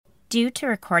Due to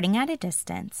recording at a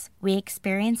distance, we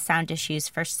experienced sound issues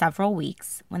for several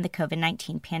weeks when the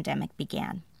COVID-19 pandemic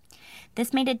began.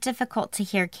 This made it difficult to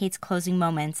hear Kate's closing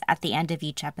moments at the end of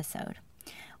each episode.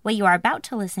 What you are about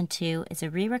to listen to is a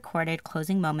re-recorded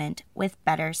closing moment with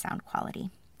better sound quality.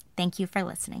 Thank you for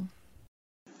listening.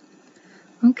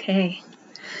 Okay.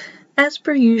 As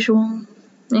per usual,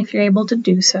 if you're able to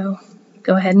do so,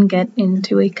 go ahead and get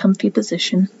into a comfy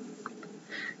position.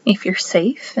 If you're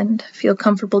safe and feel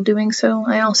comfortable doing so,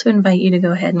 I also invite you to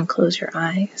go ahead and close your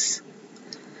eyes.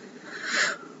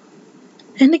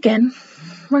 And again,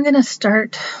 we're going to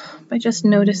start by just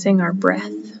noticing our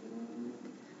breath.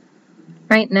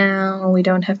 Right now, we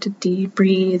don't have to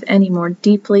breathe any more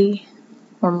deeply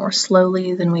or more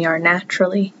slowly than we are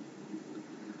naturally.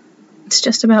 It's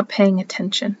just about paying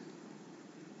attention.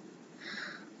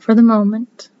 For the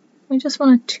moment, we just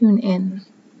want to tune in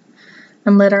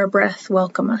and let our breath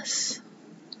welcome us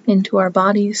into our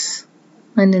bodies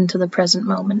and into the present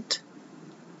moment.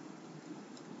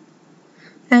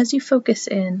 As you focus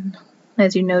in,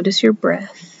 as you notice your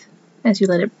breath, as you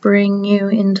let it bring you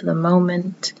into the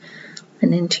moment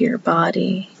and into your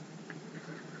body,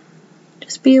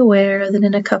 just be aware that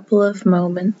in a couple of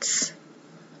moments,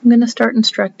 I'm going to start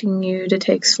instructing you to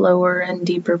take slower and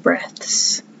deeper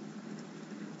breaths.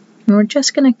 And we're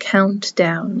just going to count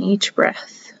down each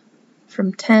breath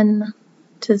from 10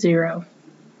 to 0,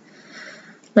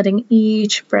 letting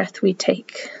each breath we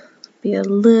take be a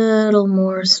little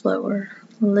more slower,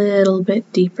 a little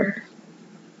bit deeper.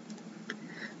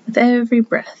 With every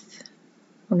breath,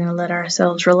 we're going to let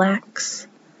ourselves relax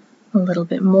a little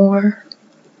bit more,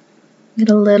 get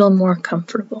a little more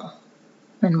comfortable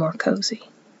and more cozy.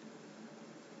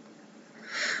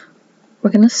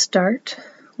 We're going to start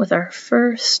with our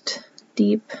first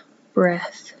deep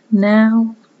breath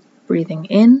now. Breathing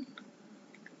in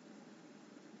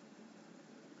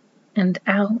and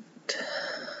out.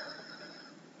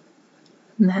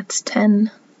 And that's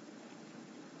 10.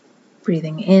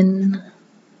 Breathing in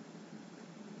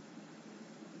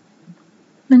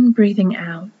and breathing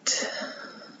out.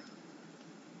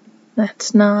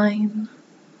 That's 9.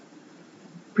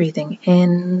 Breathing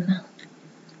in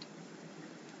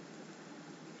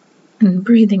and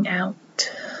breathing out.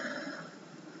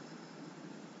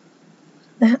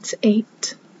 That's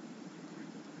 8.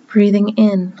 Breathing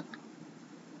in,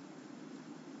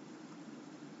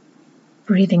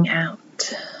 breathing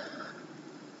out.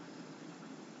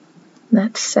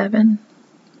 That's 7.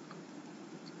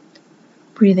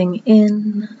 Breathing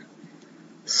in,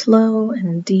 slow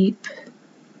and deep,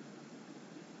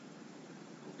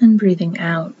 and breathing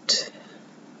out.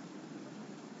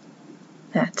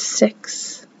 That's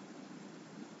 6.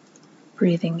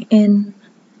 Breathing in,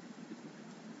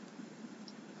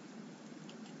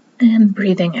 and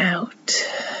breathing out.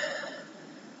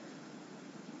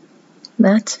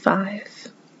 That's 5.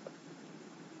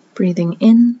 Breathing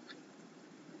in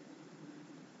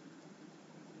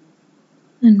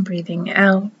and breathing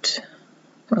out,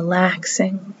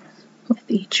 relaxing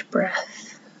with each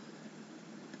breath.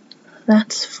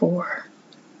 That's 4.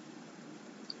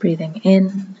 Breathing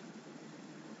in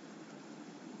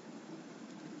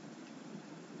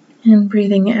and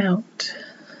breathing out,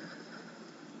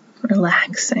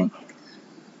 relaxing.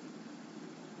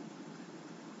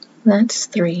 That's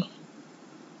 3.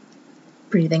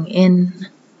 Breathing in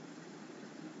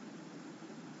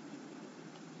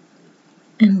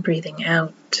and breathing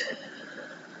out.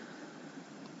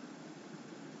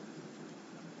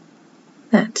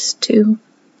 That's 2.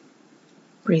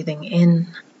 Breathing in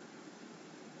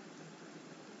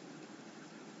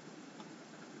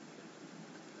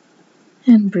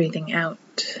and breathing out.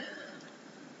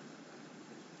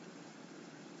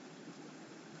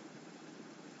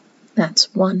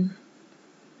 That's 1.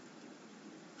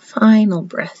 Final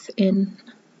breath in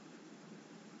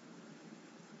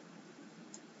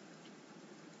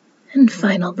and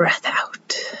final breath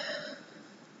out.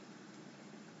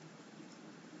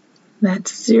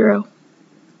 That's 0.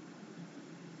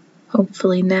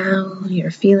 Hopefully now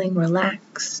you're feeling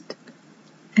relaxed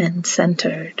and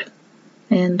centered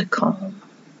and calm.